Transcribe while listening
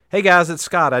Hey guys, it's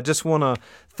Scott. I just want to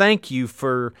thank you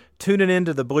for tuning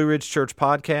into the Blue Ridge Church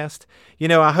podcast.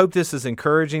 I hope this is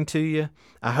encouraging to you.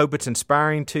 I hope it's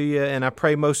inspiring to you, and I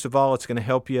pray most of all it's going to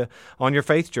help you on your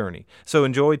faith journey. So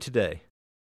enjoy today.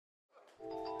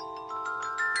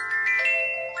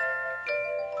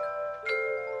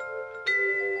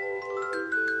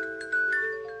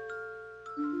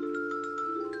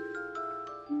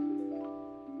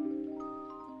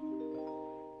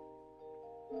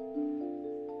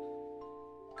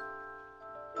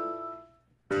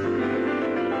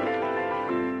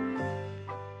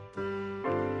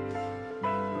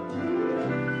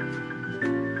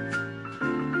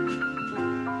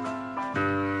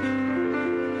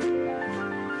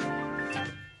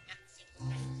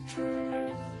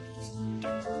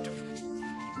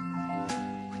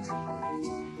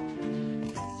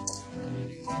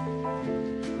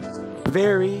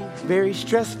 Very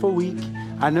stressful week.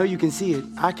 I know you can see it.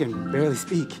 I can barely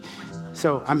speak.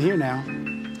 So I'm here now.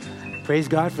 Praise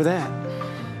God for that.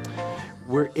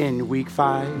 We're in week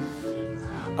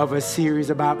 5 of a series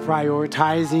about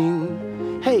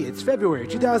prioritizing. Hey, it's February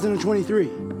 2023.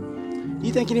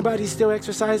 You think anybody's still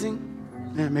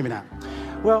exercising? Maybe not.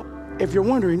 Well, if you're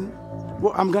wondering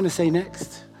what I'm going to say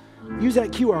next, use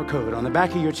that QR code on the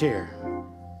back of your chair.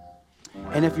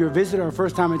 And if you're a visitor or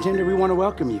first-time attender, we want to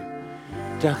welcome you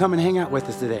to come and hang out with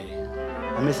us today.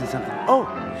 I'm missing something. Oh,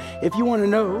 if you want to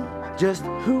know just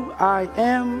who I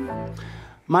am,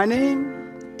 my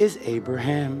name is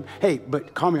Abraham. Hey,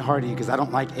 but call me Hardy because I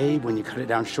don't like Abe when you cut it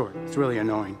down short. It's really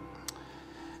annoying.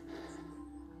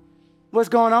 What's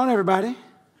going on, everybody?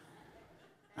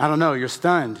 I don't know. You're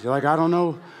stunned. You're like, I don't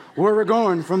know where we're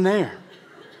going from there.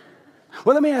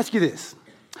 Well, let me ask you this,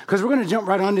 because we're going to jump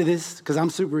right onto this because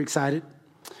I'm super excited.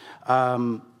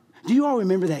 Do you all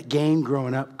remember that game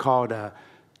growing up called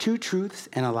Two Truths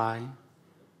and a Lie?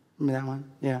 Remember that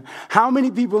one? Yeah. How many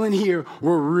people in here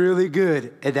were really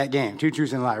good at that game? Two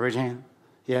Truths and a Lie. Raise your hand.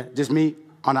 Yeah, just me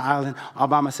on the island all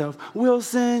by myself.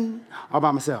 Wilson, all by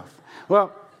myself.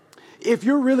 Well, if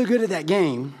you're really good at that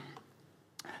game,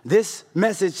 this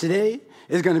message today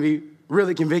is going to be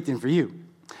really convicting for you,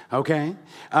 okay?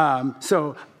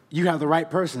 So you have the right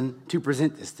person to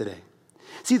present this today.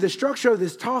 See, the structure of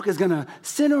this talk is going to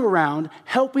center around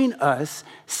helping us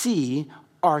see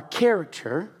our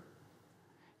character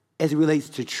as it relates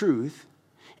to truth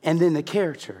and then the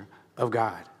character of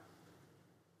God.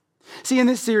 See, in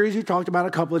this series, we talked about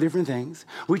a couple of different things.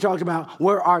 We talked about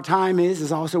where our time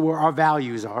is also where our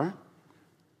values are.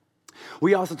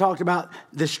 We also talked about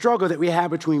the struggle that we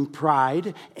have between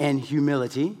pride and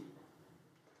humility.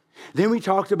 Then we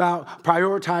talked about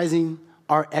prioritizing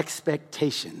our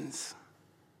expectations.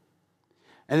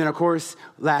 And then, of course,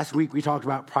 last week we talked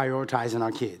about prioritizing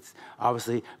our kids.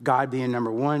 Obviously, God being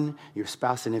number 1, your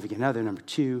spouse, significant other, number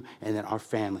 2, and then our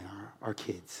family, our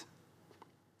kids.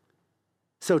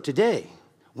 So today,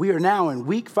 we are now in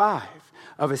week 5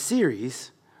 of a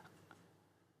series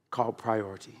called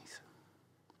Priorities.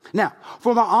 Now,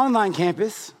 for my online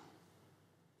campus,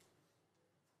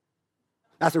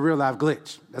 that's a real live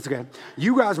glitch. That's okay.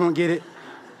 You guys won't get it,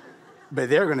 but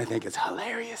they're going to think it's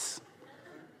hilarious.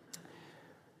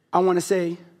 I want to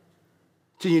say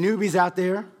to you newbies out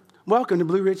there, welcome to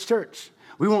Blue Ridge Church.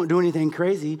 We won't do anything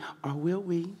crazy, or will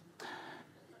we?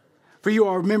 For you,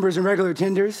 our members and regular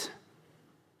attenders,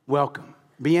 welcome.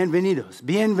 Bienvenidos.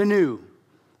 Bienvenue.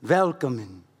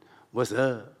 Welcome. What's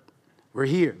up? We're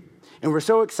here. And we're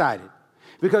so excited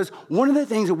because one of the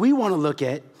things that we want to look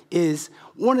at is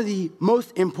one of the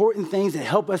most important things that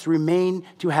help us remain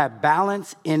to have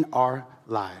balance in our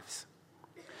lives.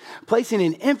 Placing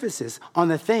an emphasis on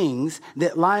the things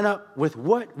that line up with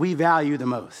what we value the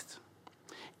most.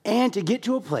 And to get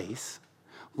to a place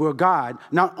where God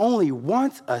not only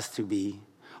wants us to be,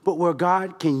 but where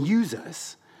God can use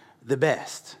us the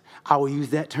best. I will use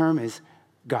that term as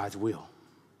God's will.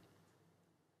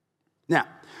 Now,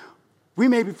 we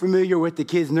may be familiar with the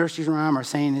kids' nursery rhyme or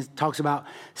saying it talks about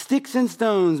sticks and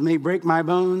stones may break my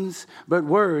bones, but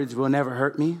words will never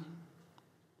hurt me.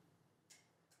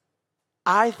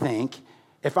 I think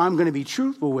if I'm going to be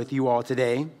truthful with you all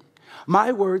today,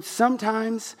 my words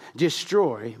sometimes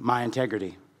destroy my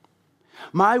integrity.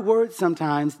 My words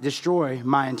sometimes destroy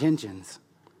my intentions,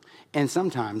 and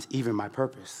sometimes even my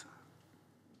purpose.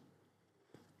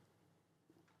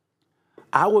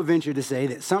 I will venture to say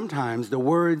that sometimes the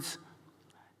words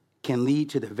can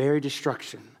lead to the very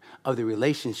destruction of the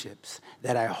relationships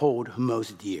that I hold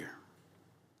most dear.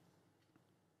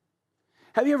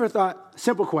 Have you ever thought,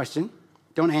 simple question,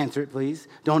 don't answer it, please.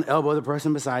 Don't elbow the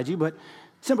person beside you, but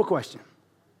simple question.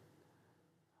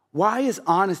 Why is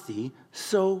honesty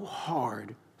so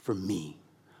hard for me?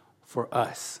 for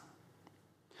us.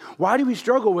 Why do we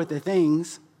struggle with the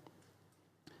things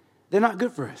that are not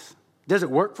good for us? Does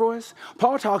it work for us?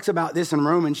 Paul talks about this in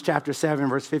Romans chapter 7,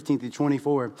 verse 15 through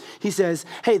 24. He says,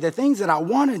 hey, the things that I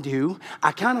want to do,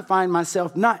 I kind of find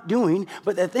myself not doing,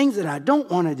 but the things that I don't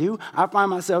want to do, I find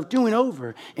myself doing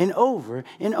over and over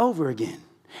and over again.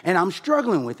 And I'm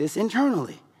struggling with this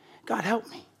internally. God, help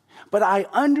me. But I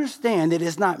understand that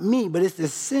it's not me, but it's the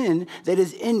sin that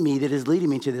is in me that is leading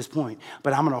me to this point.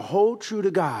 But I'm going to hold true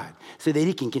to God so that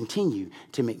he can continue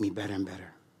to make me better and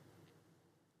better.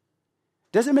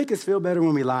 Does it make us feel better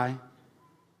when we lie?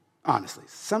 Honestly,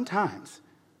 sometimes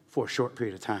for a short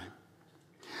period of time.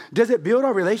 Does it build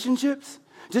our relationships?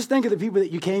 Just think of the people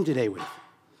that you came today with.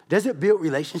 Does it build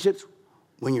relationships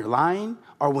when you're lying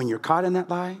or when you're caught in that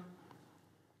lie?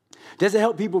 Does it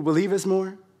help people believe us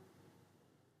more?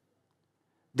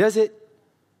 Does it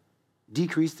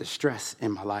decrease the stress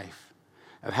in my life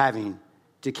of having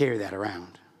to carry that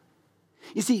around?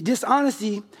 You see,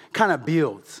 dishonesty kind of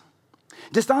builds.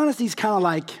 Dishonesty is kind of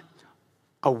like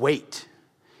a weight.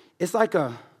 It's like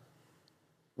a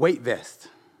weight vest.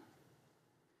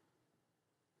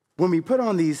 When we put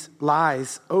on these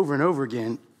lies over and over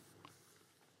again,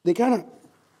 they kind of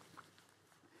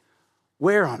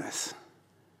wear on us.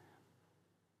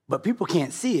 But people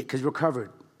can't see it because we're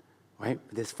covered, right,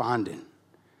 with this fondant.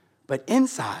 But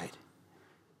inside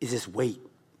is this weight,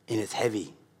 and it's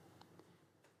heavy.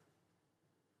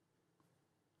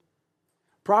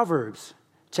 Proverbs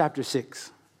chapter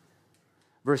 6,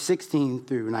 verse 16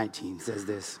 through 19 says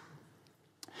this.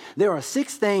 There are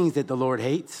 6 things that the Lord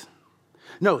hates.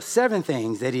 No, 7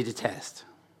 things that he detests.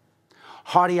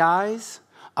 Haughty eyes,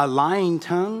 a lying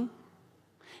tongue,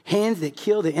 hands that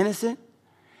kill the innocent,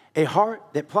 a heart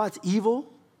that plots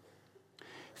evil,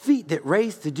 feet that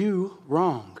race to do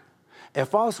wrong, a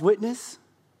false witness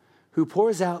who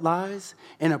pours out lies,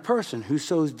 and a person who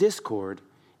sows discord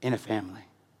in a family.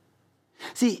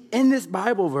 See, in this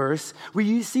Bible verse,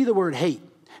 you see the word hate.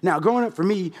 Now, growing up for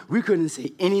me, we couldn't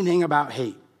say anything about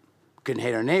hate. Couldn't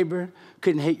hate our neighbor,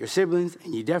 couldn't hate your siblings,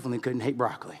 and you definitely couldn't hate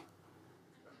broccoli.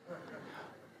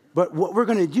 But what we're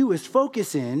going to do is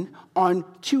focus in on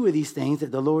 2 of these things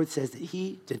that the Lord says that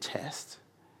he detests.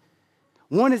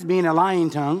 One is being a lying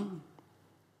tongue,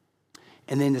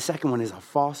 and then the second one is a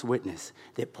false witness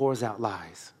that pours out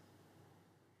lies.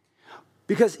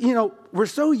 Because, we're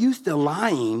so used to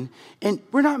lying, and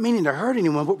we're not meaning to hurt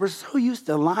anyone, but we're so used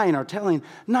to lying or telling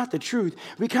not the truth.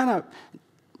 We kind of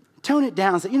tone it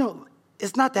down and say,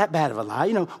 it's not that bad of a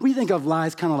lie. We think of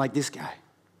lies kind of like this guy.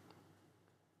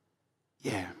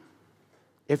 Yeah.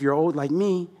 If you're old like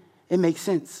me, it makes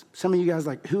sense. Some of you guys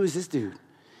are like, who is this dude?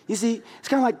 You see, it's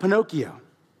kind of like Pinocchio,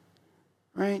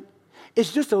 right?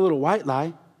 It's just a little white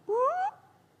lie.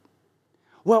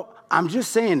 Well, I'm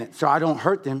just saying it so I don't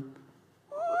hurt them.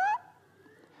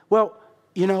 Well,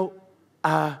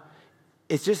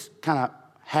 it's just kind of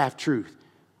half truth,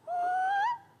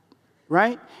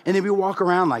 right? And then we walk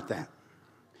around like that.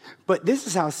 But this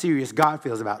is how serious God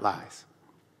feels about lies.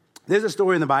 There's a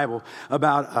story in the Bible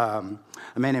about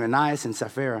a man named Ananias and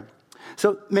Sapphira.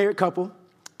 So, married couple,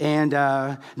 and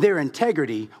their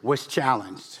integrity was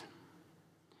challenged.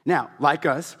 Now, like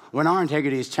us, when our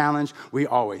integrity is challenged, we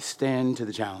always stand to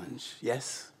the challenge.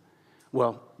 Yes?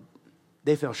 Well,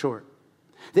 they fell short.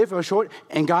 They fell short,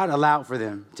 and God allowed for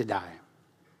them to die.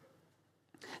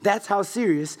 That's how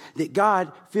serious that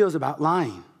God feels about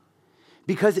lying.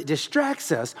 Because it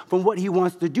distracts us from what he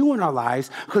wants to do in our lives,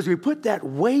 because we put that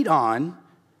weight on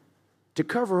to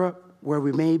cover up where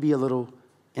we may be a little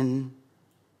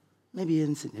maybe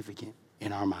insignificant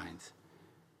in our minds.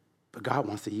 But God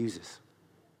wants to use us.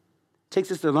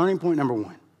 Takes us to learning point number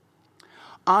 1.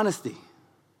 Honesty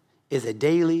is a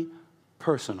daily,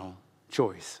 personal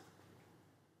choice.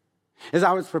 As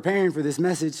I was preparing for this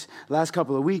message last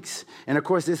couple of weeks, and of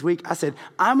course this week, I said,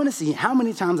 I'm going to see how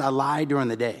many times I lied during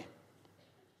the day.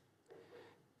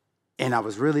 And I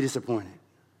was really disappointed.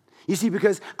 You see,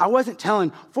 because I wasn't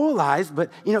telling full lies, but,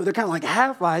 they're kind of like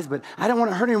half lies, but I don't want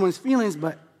to hurt anyone's feelings,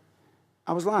 but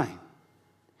I was lying,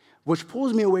 which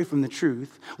pulls me away from the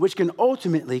truth, which can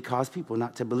ultimately cause people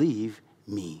not to believe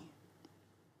me.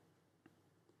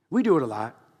 We do it a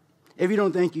lot. If you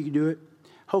don't think you can do it,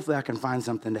 hopefully I can find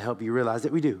something to help you realize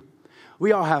that we do.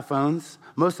 We all have phones.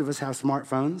 Most of us have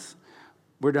smartphones.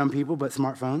 We're dumb people, but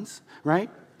smartphones, right?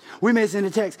 We may send a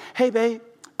text, hey, babe,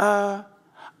 I'm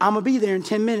going to be there in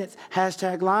 10 minutes.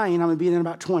 # lying. I'm going to be there in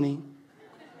about 20.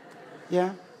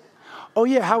 Yeah? Oh,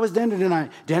 yeah, how was dinner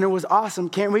tonight? Dinner was awesome.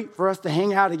 Can't wait for us to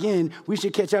hang out again. We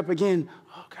should catch up again.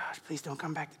 Oh, gosh, please don't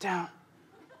come back to town.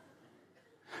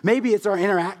 Maybe it's our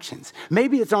interactions.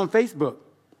 Maybe it's on Facebook.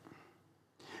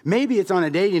 Maybe it's on a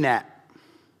dating app.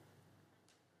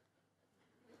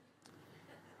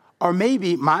 Or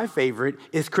maybe my favorite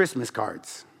is Christmas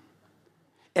cards.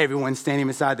 Everyone standing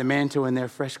beside the mantle in their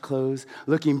fresh clothes,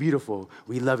 looking beautiful.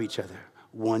 We love each other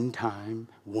one time,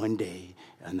 one day,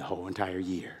 and the whole entire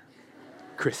year.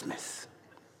 Christmas.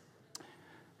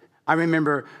 I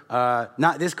remember,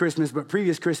 not this Christmas, but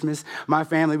previous Christmas, my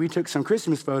family, we took some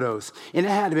Christmas photos, and it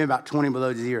had to be about 20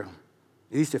 below zero.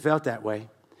 At least it felt that way.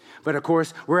 But of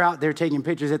course, we're out there taking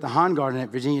pictures at the Han Garden at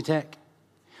Virginia Tech.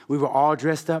 We were all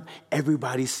dressed up,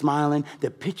 everybody's smiling.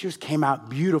 The pictures came out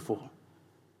beautiful.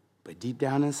 But deep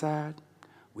down inside,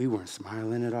 we weren't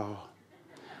smiling at all.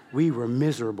 We were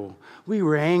miserable. We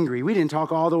were angry. We didn't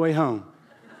talk all the way home.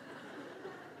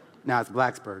 Now it's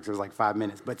Blacksburg, so it was like 5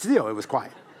 minutes, but still, it was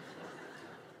quiet.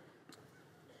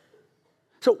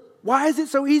 So why is it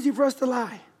so easy for us to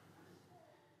lie?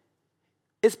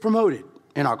 It's promoted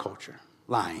in our culture,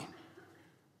 lying.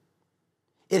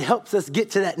 It helps us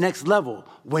get to that next level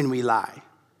when we lie.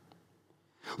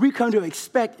 We come to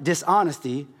expect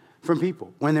dishonesty from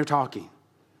people when they're talking.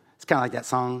 It's kind of like that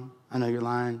song, I know you're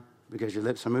lying because your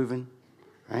lips are moving,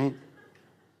 right?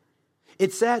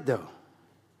 It's sad though,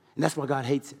 and that's why God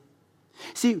hates it.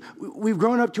 See, we've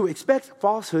grown up to expect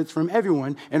falsehoods from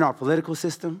everyone in our political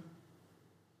system,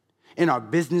 in our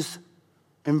business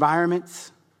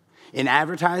environments, in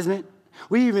advertisement.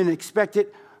 We even expect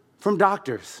it from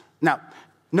doctors. Now,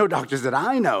 no doctors that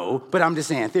I know, but I'm just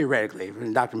saying theoretically,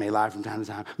 a doctor may lie from time to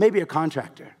time. Maybe a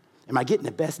contractor. Am I getting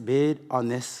the best bid on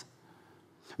this?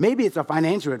 Maybe it's a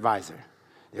financial advisor.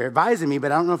 They're advising me,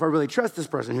 but I don't know if I really trust this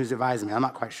person who's advising me. I'm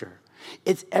not quite sure.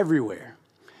 It's everywhere.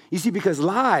 You see, because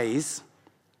lies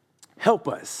help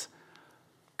us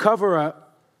cover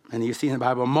up, and you see in the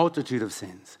Bible, a multitude of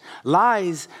sins.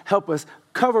 Lies help us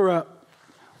cover up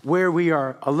where we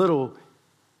are a little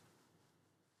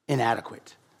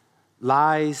inadequate.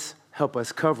 Lies help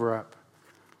us cover up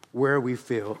where we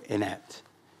feel inept.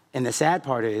 And the sad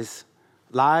part is,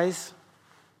 lies,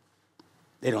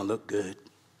 they don't look good.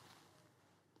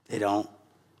 They don't,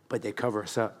 but they cover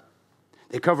us up.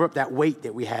 They cover up that weight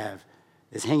that we have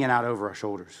that's hanging out over our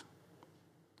shoulders.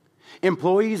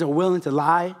 Employees are willing to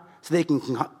lie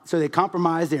so they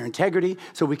compromise their integrity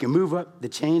so we can move up the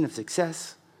chain of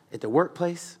success at the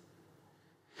workplace.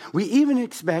 We even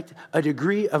expect a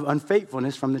degree of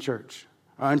unfaithfulness from the church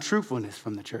or untruthfulness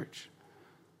from the church.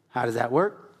 How does that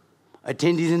work?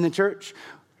 Attendees in the church,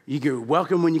 you get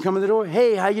welcome when you come in the door.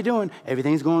 Hey, how you doing?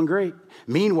 Everything's going great.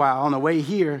 Meanwhile, on the way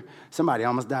here, somebody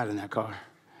almost died in that car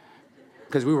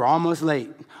because we were almost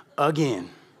late again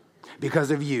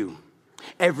because of you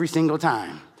every single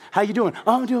time. How you doing?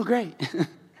 Oh, I'm doing great.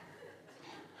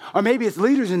 Or maybe it's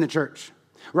leaders in the church,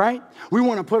 right? We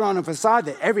want to put on a facade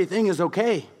that everything is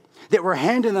okay, that we're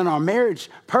handling our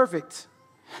marriage perfect,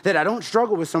 that I don't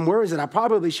struggle with some words that I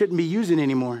probably shouldn't be using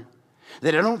anymore,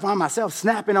 that I don't find myself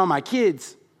snapping on my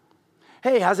kids.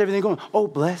 Hey, how's everything going? Oh,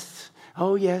 blessed.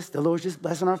 Oh, yes, the Lord's just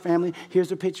blessing our family.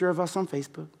 Here's a picture of us on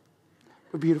Facebook.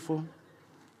 We're beautiful.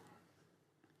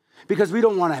 Because we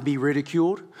don't want to be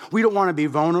ridiculed. We don't want to be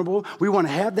vulnerable. We want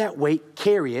to have that weight,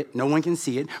 carry it. No one can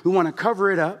see it. We want to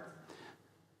cover it up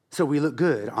so we look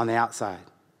good on the outside.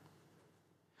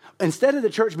 Instead of the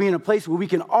church being a place where we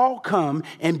can all come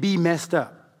and be messed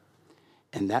up.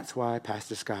 And that's why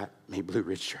Pastor Scott made Blue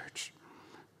Ridge Church.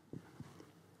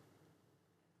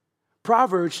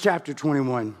 Proverbs chapter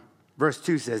 21, verse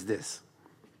 2 says this.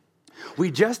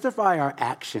 We justify our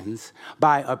actions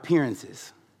by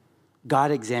appearances.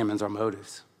 God examines our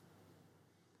motives.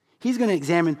 He's going to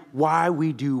examine why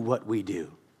we do what we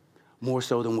do, more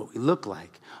so than what we look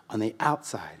like on the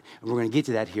outside. And we're going to get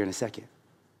to that here in a second.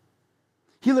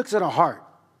 He looks at our heart,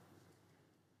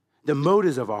 the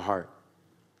motives of our heart.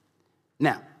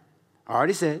 Now, I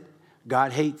already said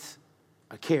God hates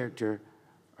a character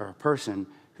or a person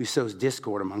who sows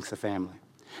discord amongst the family.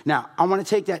 Now, I want to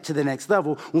take that to the next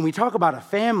level. When we talk about a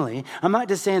family, I'm not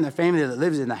just saying the family that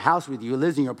lives in the house with you,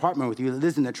 lives in your apartment with you, that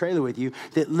lives in the trailer with you,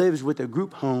 that lives with a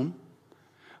group home,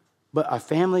 but a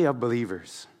family of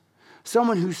believers.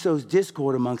 Someone who sows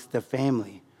discord amongst the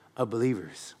family of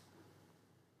believers.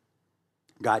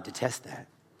 God detests that.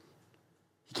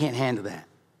 He can't handle that.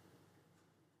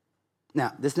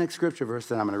 Now, this next scripture verse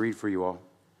that I'm going to read for you all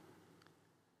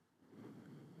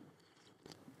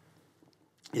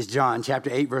is John chapter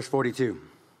 8, verse 42.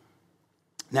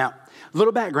 Now, a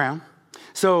little background.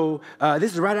 So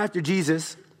this is right after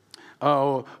Jesus.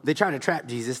 They tried to trap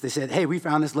Jesus. They said, hey, we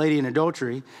found this lady in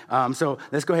adultery. So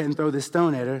let's go ahead and throw this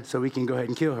stone at her so we can go ahead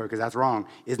and kill her because that's wrong.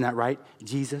 Isn't that right,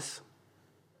 Jesus?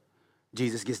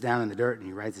 Jesus gets down in the dirt and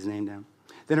he writes his name down.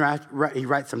 Then he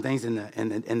writes some things in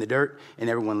the dirt, and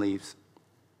everyone leaves.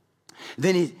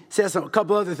 Then he says a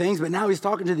couple other things, but now he's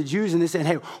talking to the Jews, and they're saying,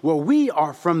 hey, well, we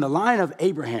are from the line of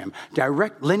Abraham,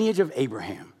 direct lineage of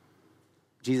Abraham.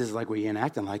 Jesus is like, well, you ain't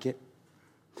acting like it.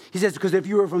 He says, because if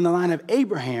you were from the line of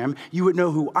Abraham, you would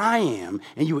know who I am,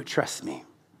 and you would trust me.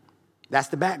 That's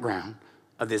the background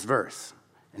of this verse.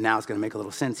 And now it's going to make a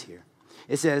little sense here.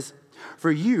 It says, for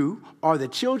you are the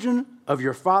children of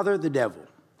your father, the devil,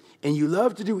 and you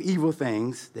love to do evil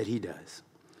things that he does.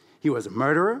 He was a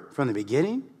murderer from the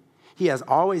beginning. He has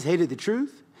always hated the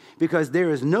truth because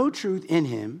there is no truth in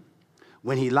him.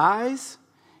 When he lies,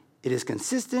 it is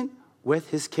consistent with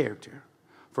his character,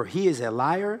 for he is a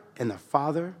liar and the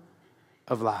father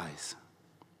of lies.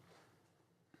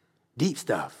 Deep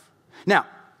stuff. Now,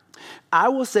 I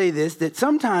will say this, that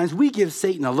sometimes we give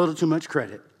Satan a little too much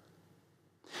credit.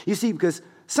 You see, because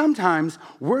sometimes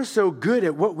we're so good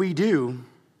at what we do,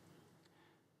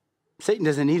 Satan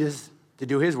doesn't need us to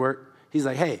do his work. He's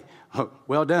like, hey,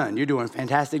 well done. You're doing a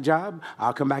fantastic job.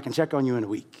 I'll come back and check on you in a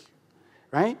week,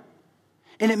 right?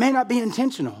 And it may not be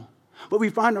intentional, but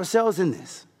we find ourselves in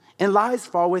this, and lies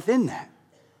fall within that.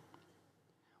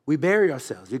 We bury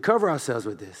ourselves. We cover ourselves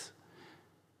with this.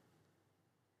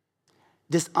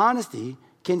 Dishonesty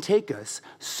can take us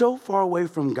so far away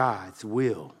from God's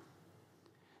will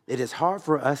that it's hard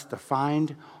for us to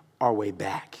find our way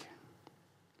back.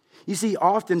 You see,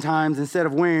 oftentimes, instead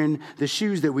of wearing the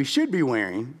shoes that we should be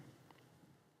wearing,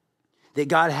 that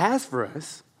God has for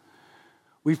us,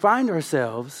 we find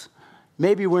ourselves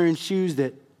maybe wearing shoes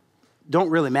that don't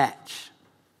really match,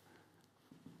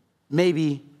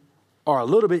 maybe are a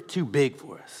little bit too big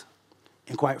for us,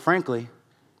 and quite frankly,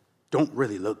 don't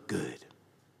really look good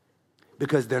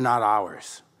because they're not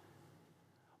ours.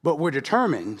 But we're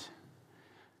determined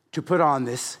to put on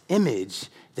this image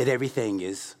that everything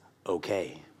is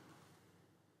okay.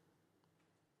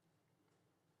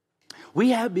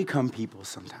 We have become people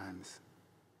sometimes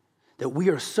that we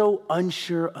are so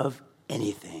unsure of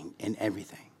anything and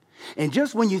everything. And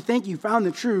just when you think you found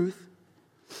the truth,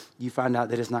 you find out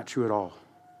that it's not true at all.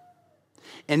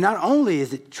 And not only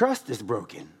is it trust is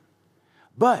broken,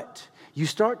 but you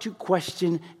start to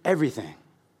question everything.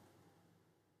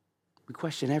 We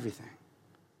question everything.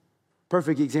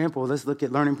 Perfect example, let's look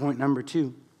at learning point number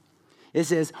 2. It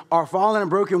says, our fallen and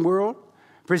broken world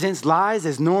presents lies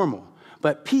as normal,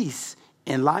 but peace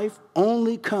in life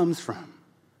only comes from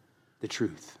the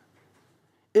truth.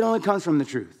 It only comes from the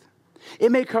truth.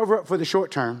 It may cover up for the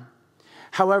short term.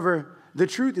 However, the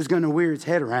truth is going to rear its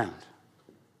head around.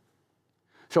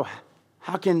 So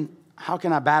how can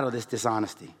I battle this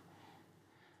dishonesty?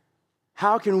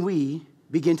 How can we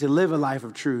begin to live a life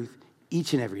of truth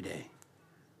each and every day?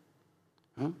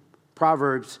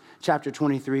 Proverbs chapter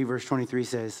 23, verse 23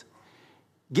 says,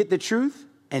 get the truth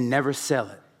and never sell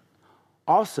it.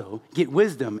 Also, get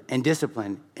wisdom and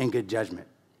discipline and good judgment.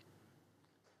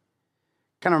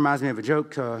 Kind of reminds me of a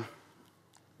joke that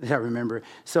I remember.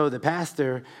 So the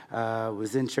pastor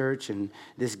was in church, and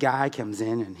this guy comes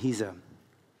in, and he's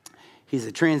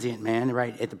a transient man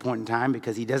right at the point in time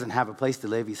because he doesn't have a place to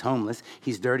live. He's homeless.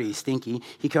 He's dirty. He's stinky.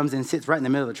 He comes in, sits right in the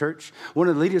middle of the church. One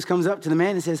of the leaders comes up to the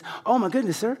man and says, oh, my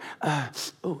goodness, sir.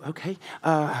 Okay.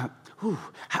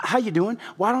 How you doing?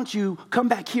 Why don't you come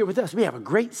back here with us? We have a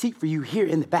great seat for you here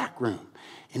in the back room,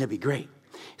 and it'll be great.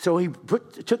 So he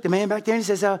took the man back there and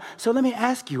he says, so let me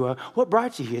ask you, what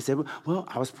brought you here? He said, well,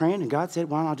 I was praying and God said,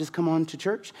 why don't I just come on to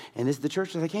church? And this is the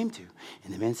church that I came to.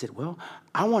 And the man said, well,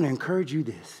 I want to encourage you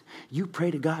this. You pray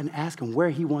to God and ask him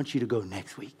where he wants you to go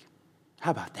next week.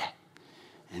 How about that?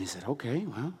 And he said, okay,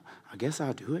 well, I guess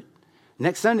I'll do it.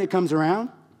 Next Sunday comes around,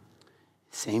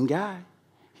 same guy.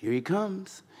 Here he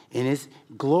comes in his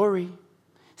glory.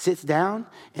 Sits down,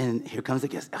 and here comes the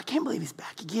guest. I can't believe he's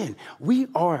back again. We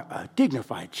are a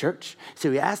dignified church. So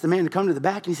he asked the man to come to the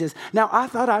back, and he says, now, I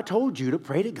thought I told you to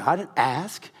pray to God and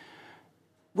ask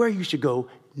where you should go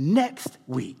next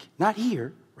week, not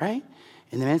here, right?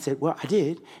 And the man said, well, I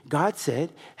did. God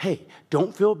said, hey,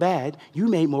 don't feel bad. You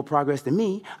made more progress than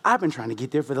me. I've been trying to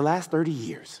get there for the last 30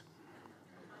 years.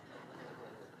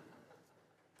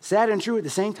 Sad and true at the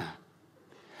same time.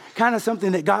 Kind of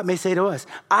something that God may say to us.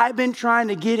 I've been trying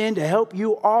to get in to help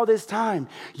you all this time.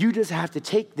 You just have to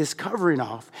take this covering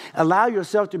off. Allow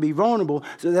yourself to be vulnerable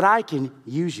so that I can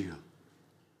use you.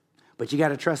 But you got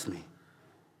to trust me.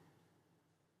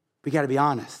 We got to be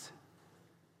honest.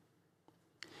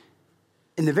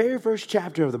 In the very first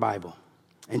chapter of the Bible,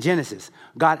 in Genesis,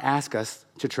 God asked us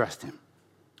to trust him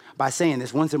by saying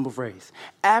this one simple phrase.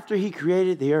 After he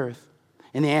created the earth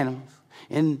and the animals,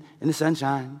 in the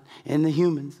sunshine, in the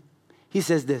humans. He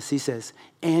says this, he says,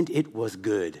 and it was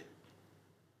good.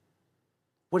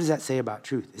 What does that say about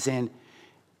truth? It's saying,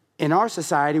 in our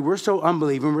society, we're so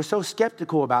unbelieving, we're so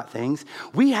skeptical about things.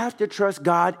 We have to trust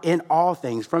God in all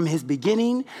things, from his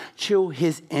beginning to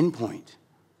his end point.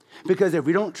 Because if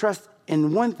we don't trust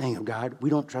in one thing of God, we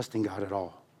don't trust in God at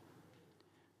all.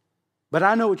 But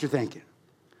I know what you're thinking.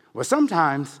 Well,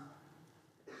 sometimes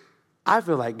I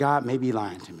feel like God may be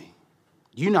lying to me.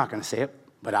 You're not going to say it,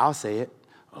 but I'll say it.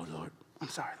 Oh, Lord, I'm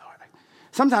sorry, Lord.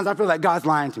 Sometimes I feel like God's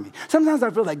lying to me. Sometimes I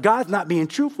feel like God's not being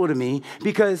truthful to me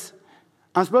because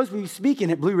I'm supposed to be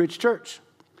speaking at Blue Ridge Church.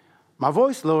 My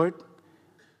voice, Lord,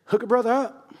 hook a brother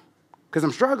up because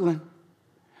I'm struggling.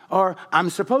 Or I'm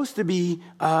supposed to be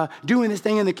doing this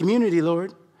thing in the community,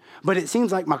 Lord, but it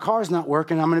seems like my car's not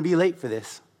working. I'm going to be late for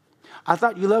this. I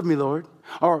thought you loved me, Lord.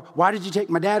 Or why did you take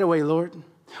my dad away, Lord?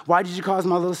 Why did you cause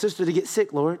my little sister to get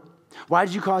sick, Lord? Why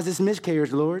did you cause this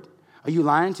miscarriage, Lord? Are you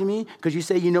lying to me? Because you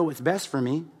say you know what's best for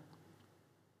me,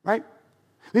 right?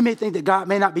 We may think that God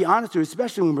may not be honest to us,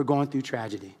 especially when we're going through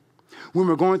tragedy, when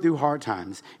we're going through hard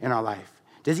times in our life.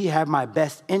 Does he have my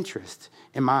best interest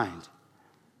in mind?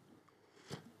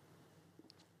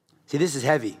 See, this is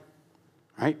heavy,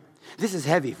 right? This is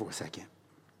heavy for a second.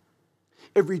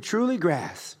 If we truly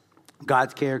grasp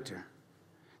God's character,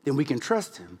 then we can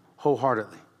trust him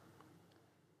wholeheartedly.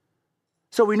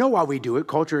 So we know why we do it.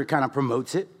 Culture kind of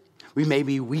promotes it. We may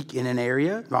be weak in an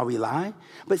area while we lie.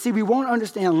 But see, we won't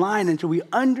understand lying until we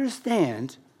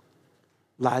understand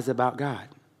lies about God.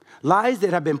 Lies that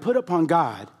have been put upon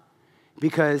God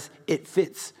because it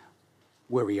fits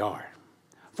where we are.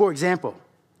 For example,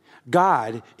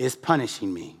 God is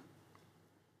punishing me.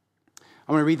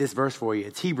 I want to read this verse for you.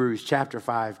 It's Hebrews chapter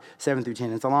 5, 7 through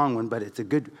 10. It's a long one, but it's a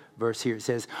good verse here. It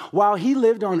says, while he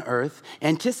lived on earth,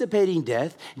 anticipating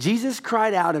death, Jesus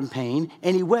cried out in pain,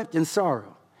 and he wept in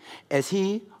sorrow as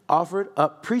he offered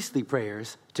up priestly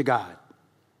prayers to God.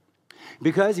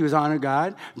 Because he was honored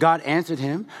God, God answered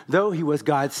him. Though he was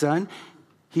God's son,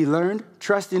 he learned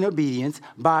trust and obedience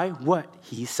by what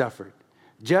he suffered,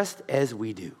 just as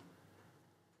we do.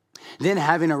 Then,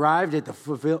 having arrived at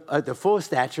the full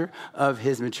stature of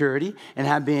his maturity and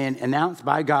have been announced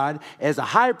by God as a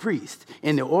high priest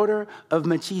in the order of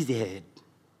Melchizedek,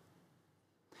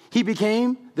 he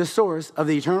became the source of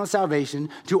the eternal salvation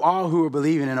to all who are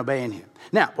believing and obeying him.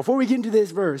 Now, before we get into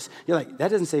this verse, you're like, that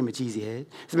doesn't say Melchizedek.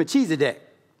 It's Melchizedek.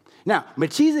 Now,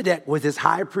 Melchizedek was this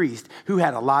high priest who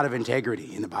had a lot of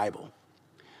integrity in the Bible.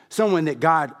 Someone that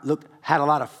God had a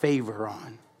lot of favor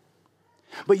on.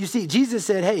 But you see, Jesus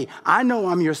said, hey, I know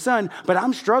I'm your son, but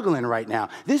I'm struggling right now.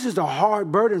 This is a hard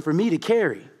burden for me to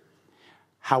carry.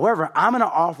 However, I'm going to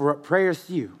offer up prayers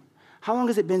to you. How long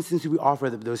has it been since we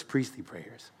offered those priestly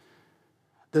prayers?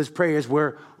 Those prayers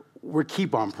where we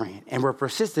keep on praying and we're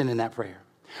persistent in that prayer.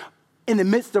 In the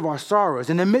midst of our sorrows,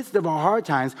 in the midst of our hard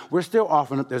times, we're still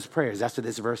offering up those prayers. That's what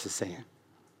this verse is saying.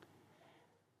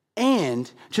 And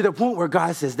to the point where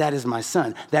God says, that is my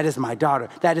son, that is my daughter,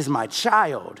 that is my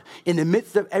child. In the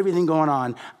midst of everything going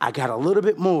on, I got a little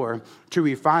bit more to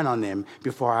refine on them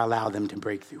before I allow them to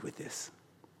break through with this.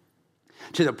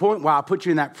 To the point where I'll put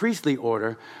you in that priestly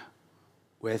order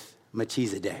with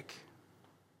Melchizedek.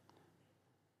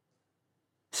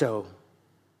 So,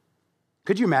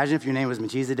 could you imagine if your name was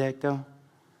Melchizedek, though?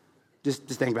 Just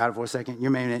think about it for a second.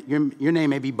 Your name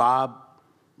may be Bob,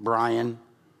 Brian,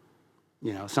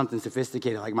 something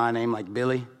sophisticated like my name, like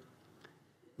Billy.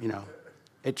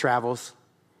 It travels.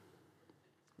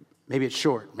 Maybe it's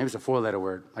short. Maybe it's a 4-letter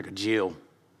word, like a Jill.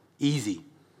 Easy.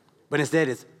 But instead,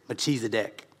 it's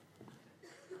Melchizedek.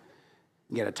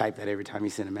 You got to type that every time you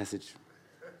send a message.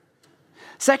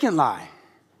 Second lie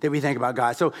that we think about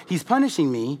God. So he's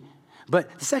punishing me,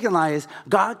 but the second lie is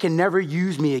God can never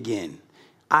use me again.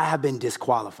 I have been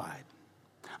disqualified.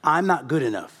 I'm not good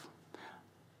enough.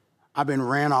 I've been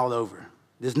ran all over.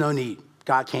 There's no need.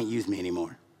 God can't use me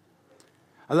anymore.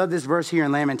 I love this verse here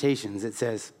in Lamentations. It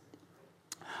says,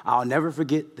 I'll never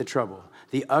forget the trouble,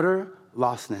 the utter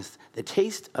lostness, the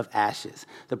taste of ashes,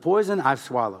 the poison I've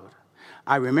swallowed.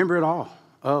 I remember it all.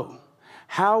 Oh,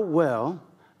 how well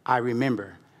I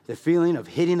remember the feeling of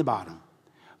hitting the bottom.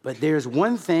 But there's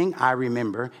one thing I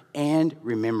remember and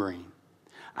remembering.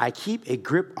 I keep a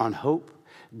grip on hope.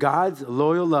 God's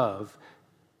loyal love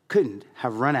couldn't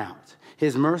have run out.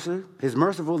 His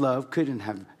merciful love couldn't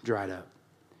have dried up.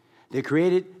 The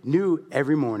created new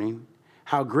every morning.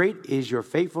 How great is your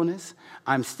faithfulness.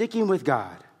 I'm sticking with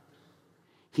God.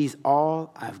 He's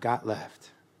all I've got left.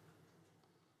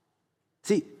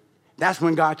 See, that's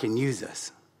when God can use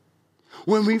us.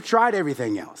 When we've tried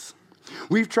everything else.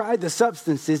 We've tried the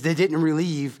substances that didn't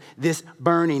relieve this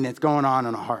burning that's going on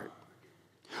in our heart.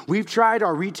 We've tried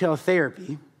our retail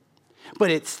therapy, but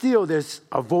there's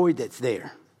a void that's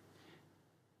there.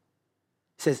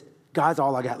 says, God's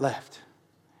all I got left.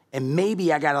 And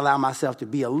maybe I got to allow myself to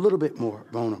be a little bit more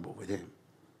vulnerable with him.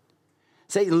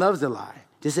 Satan loves to lie.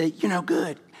 To say,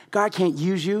 good. God can't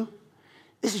use you.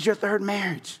 This is your third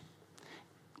marriage.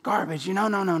 Garbage. No.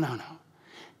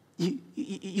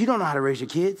 You don't know how to raise your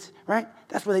kids, right?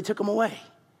 That's why they took them away,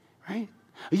 right?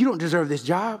 You don't deserve this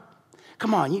job.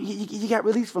 Come on, you got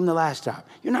released from the last job.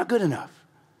 You're not good enough.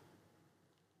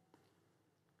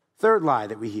 Third lie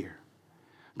that we hear.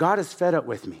 God is fed up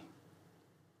with me.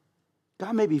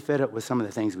 God may be fed up with some of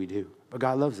the things we do, but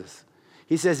God loves us.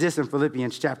 He says this in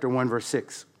Philippians chapter 1, verse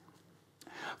 6.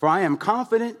 For I am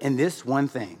confident in this one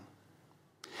thing,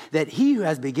 that he who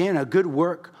has begun a good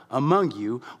work among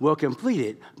you will complete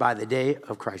it by the day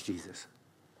of Christ Jesus.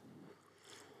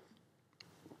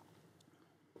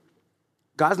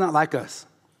 God's not like us.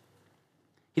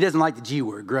 He doesn't like the G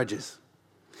word, grudges.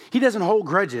 He doesn't hold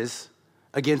grudges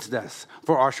against us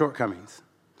for our shortcomings.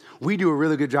 We do a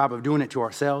really good job of doing it to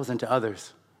ourselves and to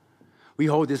others. We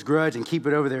hold this grudge and keep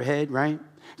it over their head, right?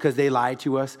 Because they lied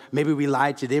to us. Maybe we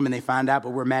lied to them and they found out,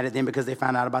 but we're mad at them because they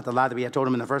found out about the lie that we had told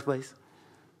them in the first place.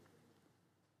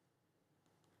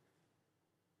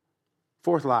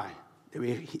 Fourth lie that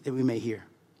we may hear.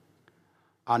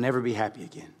 I'll never be happy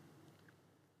again.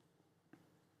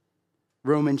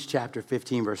 Romans chapter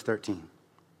 15, verse 13.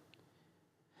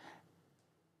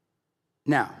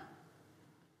 Now,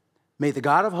 may the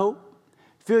God of hope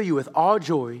fill you with all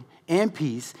joy and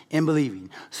peace in believing,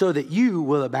 so that you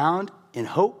will abound in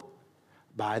hope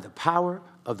by the power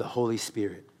of the Holy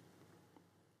Spirit.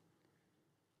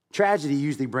 Tragedy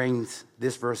usually brings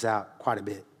this verse out quite a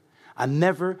bit. I'm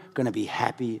never going to be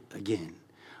happy again.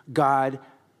 God,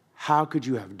 how could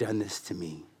you have done this to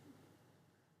me?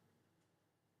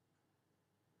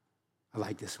 I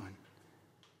like this one.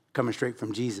 Coming straight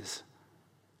from Jesus.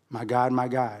 My God,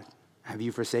 have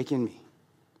you forsaken me?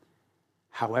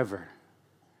 However,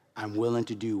 I'm willing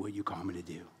to do what you call me to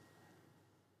do.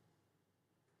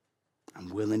 I'm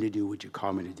willing to do what you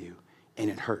call me to do. And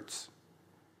it hurts.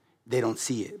 They don't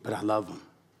see it, but I love them.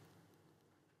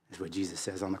 That's what Jesus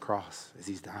says on the cross as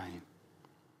he's dying.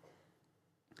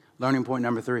 Learning point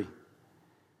number 3.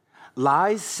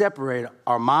 Lies separate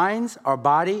our minds, our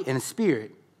body, and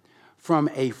spirit from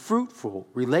a fruitful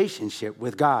relationship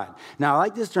with God. Now, I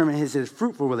like this term, it says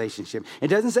fruitful relationship. It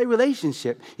doesn't say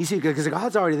relationship. You see, because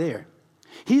God's already there.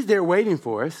 He's there waiting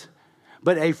for us.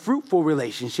 But a fruitful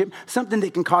relationship, something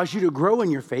that can cause you to grow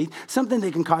in your faith, something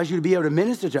that can cause you to be able to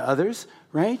minister to others,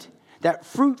 right? That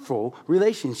fruitful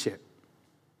relationship.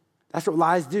 That's what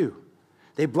lies do.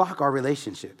 They block our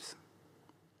relationships.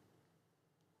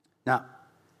 Now,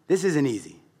 this isn't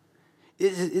easy.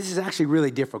 This is actually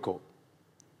really difficult.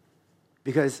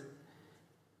 Because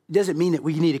it doesn't mean that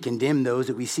we need to condemn those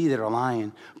that we see that are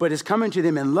lying, but it's coming to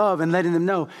them in love and letting them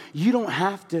know, you don't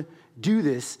have to do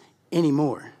this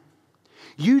anymore.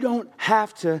 You don't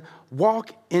have to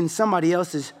walk in somebody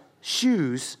else's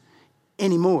shoes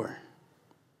anymore.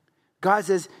 God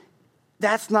says,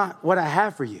 that's not what I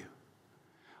have for you.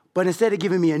 But instead of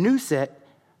giving me a new set,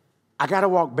 I got to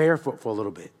walk barefoot for a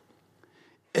little bit.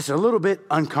 It's a little bit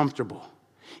uncomfortable.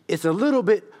 It's a little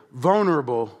bit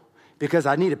vulnerable because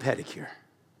I need a pedicure.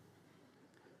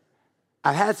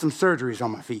 I've had some surgeries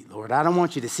on my feet, Lord. I don't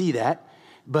want you to see that,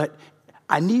 but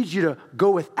I need you to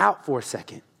go without for a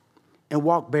second and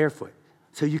walk barefoot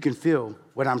so you can feel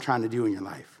what I'm trying to do in your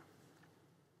life.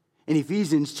 In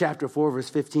Ephesians chapter 4, verse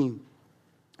 15,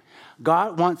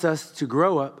 God wants us to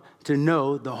grow up to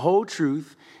know the whole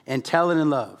truth and tell it in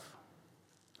love,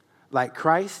 like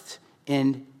Christ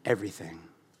in everything.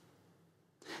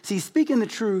 See, speaking the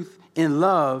truth in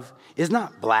love is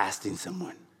not blasting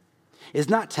someone. It's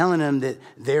not telling them that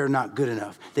they're not good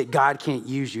enough, that God can't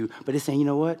use you, but it's saying, you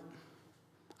know what?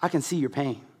 I can see your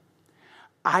pain.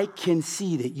 I can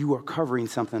see that you are covering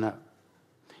something up.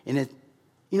 And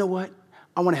you know what?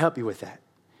 I want to help you with that.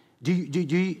 Do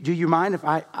you mind if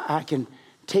I can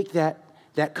take that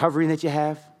covering that you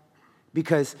have?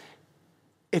 Because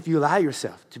if you allow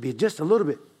yourself to be just a little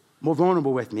bit more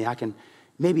vulnerable with me, I can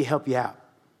maybe help you out.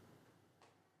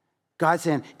 God's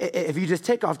saying, if you just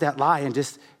take off that lie and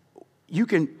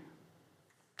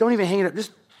don't even hang it up,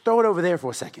 just throw it over there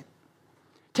for a second.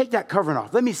 Take that covering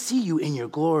off. Let me see you in your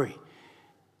glory.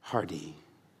 Hardy,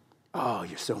 oh,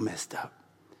 you're so messed up.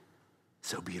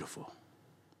 So beautiful.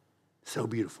 So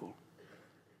beautiful.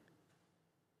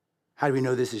 How do we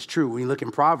know this is true? When you look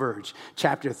in Proverbs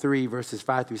chapter 3, verses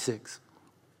 5 through 6.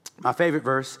 My favorite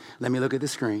verse, let me look at the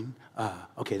screen.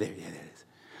 Okay, there it is.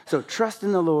 So trust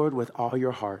in the Lord with all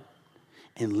your heart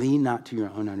and lean not to your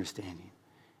own understanding.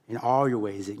 In all your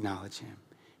ways acknowledge him,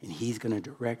 and he's going to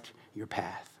direct your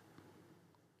path.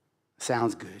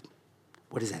 Sounds good.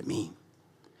 What does that mean?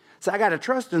 So I got to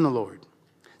trust in the Lord.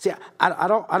 See, I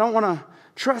don't want to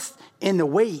trust in the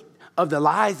weight of the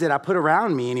lies that I put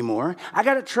around me anymore. I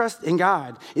got to trust in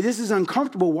God. This is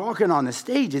uncomfortable walking on the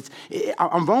stage.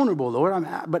 I'm vulnerable, Lord,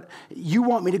 but you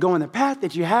want me to go on the path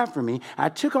that you have for me. I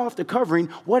took off the covering.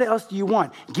 What else do you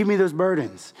want? Give me those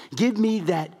burdens. Give me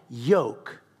that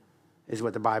yoke, is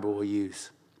what the Bible will use.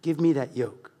 Give me that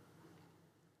yoke.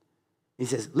 He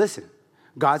says, listen,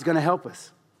 God's going to help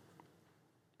us.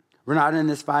 We're not in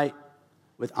this fight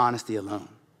with honesty alone.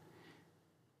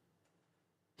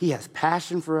 He has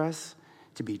passion for us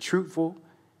to be truthful,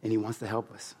 and he wants to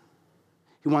help us.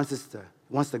 He wants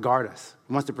to guard us.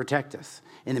 He wants to protect us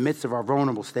in the midst of our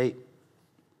vulnerable state.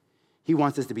 He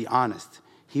wants us to be honest.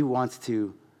 He wants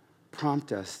to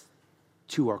prompt us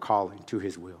to our calling, to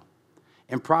his will.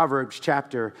 In Proverbs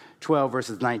chapter 12,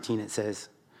 verses 19, it says,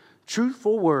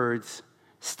 truthful words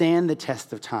stand the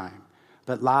test of time,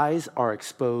 but lies are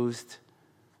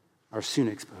soon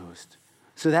exposed.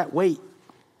 So that weight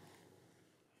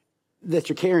that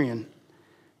you're carrying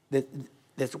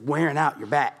that's wearing out your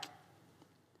back,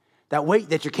 that weight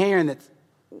that you're carrying that's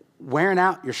wearing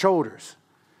out your shoulders,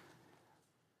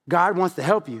 God wants to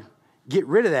help you get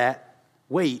rid of that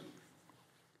weight.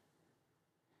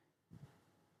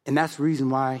 And that's the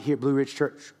reason why here at Blue Ridge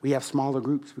Church, we have smaller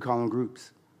groups. We call them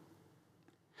groups.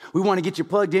 We want to get you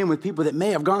plugged in with people that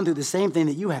may have gone through the same thing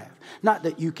that you have. Not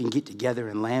that you can get together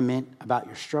and lament about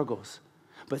your struggles,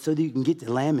 but so that you can get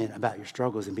to lament about your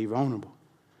struggles and be vulnerable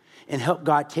and help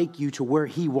God take you to where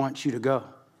he wants you to go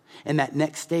in that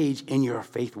next stage in your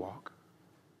faith walk.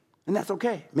 And that's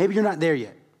okay. Maybe you're not there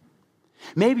yet.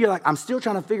 Maybe you're like, I'm still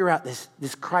trying to figure out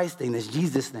this Christ thing, this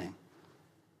Jesus thing.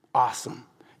 Awesome.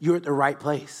 You're at the right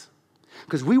place.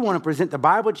 Because we want to present the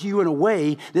Bible to you in a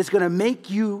way that's going to make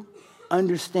you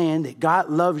understand that God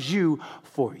loves you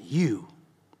for you.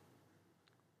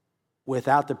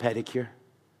 Without the pedicure,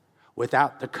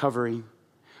 without the covering,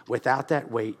 without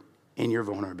that weight in your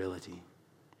vulnerability.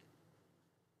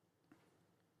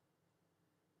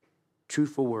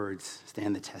 Truthful words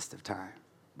stand the test of time,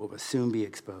 but will soon be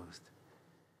exposed.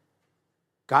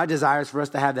 God desires for us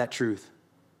to have that truth.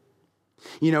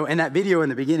 You know, in that video in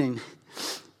the beginning,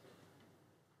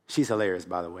 she's hilarious,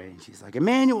 by the way. And she's like,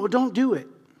 Emmanuel, don't do it.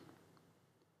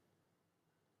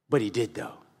 But he did,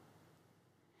 though.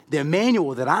 The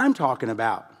Emmanuel that I'm talking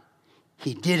about,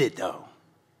 he did it, though.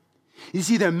 You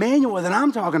see, the Emmanuel that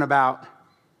I'm talking about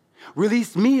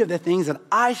released me of the things that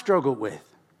I struggled with.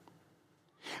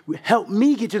 Helped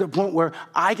me get to the point where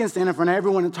I can stand in front of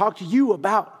everyone and talk to you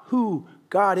about who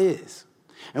God is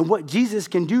and what Jesus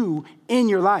can do in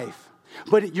your life.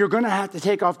 But you're going to have to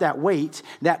take off that weight,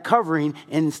 that covering,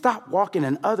 and stop walking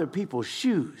in other people's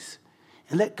shoes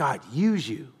and let God use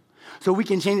you. So we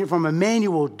can change it from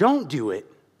Emmanuel, don't do it,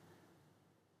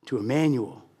 to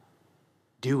Emmanuel,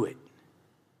 do it.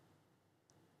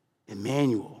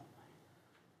 Emmanuel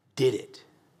did it.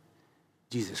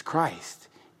 Jesus Christ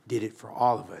did it for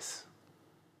all of us.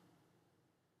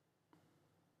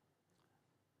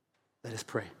 Let us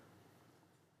pray.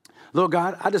 Lord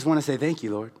God, I just want to say thank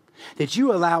you, Lord, that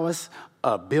you allow us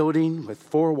a building with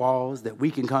 4 walls that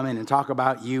we can come in and talk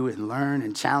about you and learn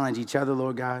and challenge each other,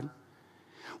 Lord God.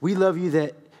 We love you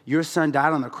that your son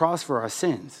died on the cross for our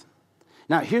sins.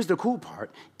 Now, here's the cool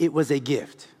part. It was a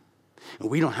gift. And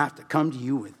we don't have to come to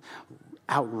you with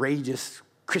outrageous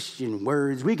Christian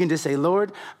words. We can just say,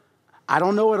 Lord, I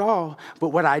don't know it all, but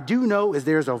what I do know is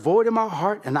there's a void in my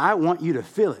heart, and I want you to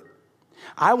fill it.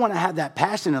 I want to have that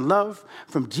passion and love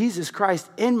from Jesus Christ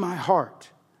in my heart.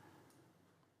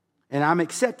 And I'm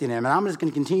accepting him, and I'm just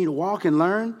going to continue to walk and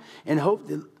learn and hope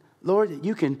that, Lord, that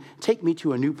you can take me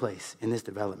to a new place in this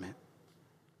development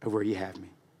of where you have me.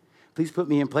 Please put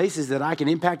me in places that I can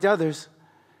impact others.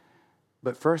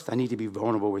 But first, I need to be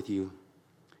vulnerable with you.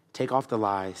 Take off the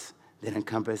lies that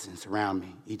encompass and surround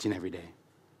me each and every day.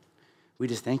 We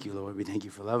just thank you, Lord. We thank you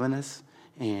for loving us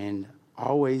and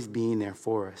always being there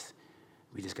for us.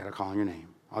 We just got to call on your name.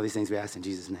 All these things we ask in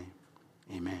Jesus' name.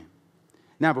 Amen.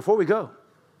 Now, before we go,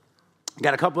 I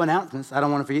got a couple announcements. I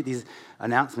don't want to forget these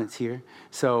announcements here.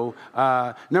 So,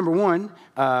 number one,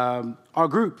 our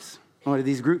groups. One of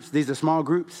these groups, these are small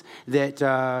groups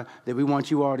that we want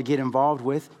you all to get involved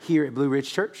with here at Blue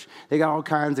Ridge Church. They got all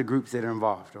kinds of groups that are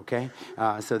involved, okay?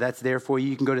 So that's there for you.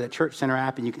 You can go to the Church Center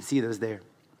app and you can see those there.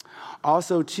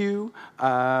 Also, too,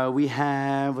 we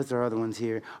have, what's our other ones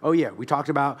here? Oh, yeah, we talked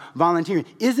about volunteering.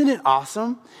 Isn't it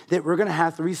awesome that we're going to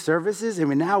have 3 services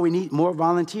and now we need more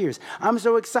volunteers? I'm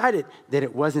so excited that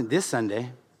it wasn't this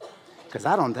Sunday because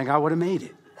I don't think I would have made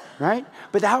it, right?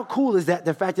 But how cool is that,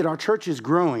 the fact that our church is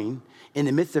growing in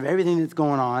the midst of everything that's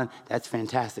going on, that's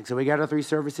fantastic. So we got our 3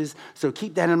 services. So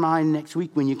keep that in mind next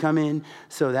week when you come in,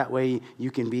 so that way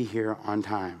you can be here on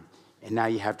time. And now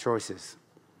you have choices.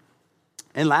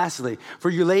 And lastly, for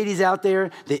you ladies out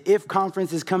there, the IF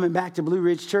conference is coming back to Blue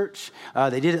Ridge Church.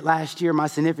 They did it last year. My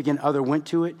significant other went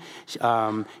to it.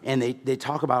 And they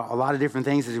talk about a lot of different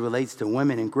things as it relates to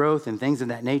women and growth and things of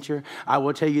that nature. I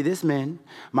will tell you this, men.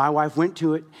 My wife went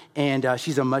to it, and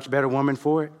she's a much better woman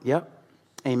for it. Yep.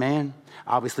 Amen.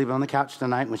 I'll be sleeping on the couch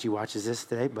tonight when she watches this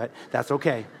today, but that's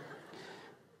okay.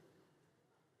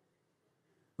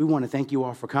 We want to thank you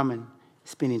all for coming,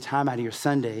 spending time out of your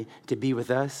Sunday to be with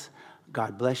us.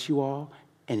 God bless you all,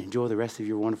 and enjoy the rest of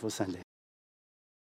your wonderful Sunday.